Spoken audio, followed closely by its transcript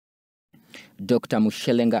Dr.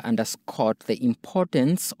 Mushelenga underscored the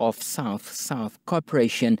importance of South-South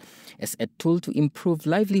cooperation as a tool to improve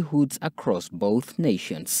livelihoods across both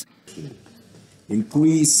nations.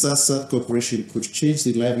 Increased South-South cooperation could change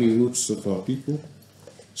the livelihoods of our people.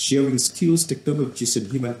 Sharing skills, technologies,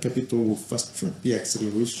 and human capital will fast-track the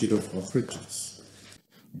acceleration of our regions.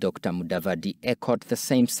 Dr. Mudavadi echoed the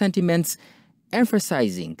same sentiments,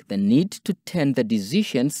 emphasizing the need to turn the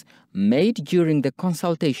decisions made during the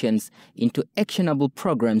consultations into actionable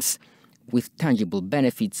programs with tangible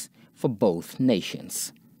benefits for both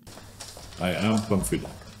nations. I am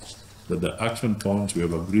confident that the action points we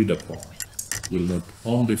have agreed upon will not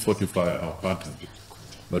only fortify our partnership,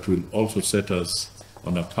 but will also set us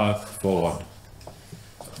on a path forward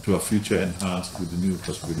to a future enhanced with new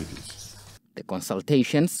possibilities. The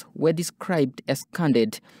consultations were described as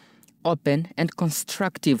candid, open and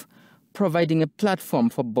constructive, providing a platform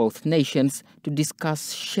for both nations to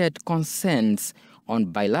discuss shared concerns on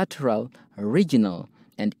bilateral, regional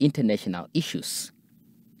and international issues.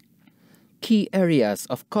 Key areas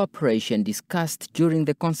of cooperation discussed during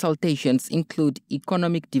the consultations include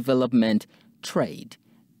economic development, trade,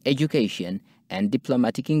 education and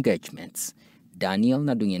diplomatic engagements. Daniel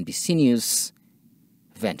Nadung, NBC News,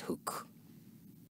 Windhoek.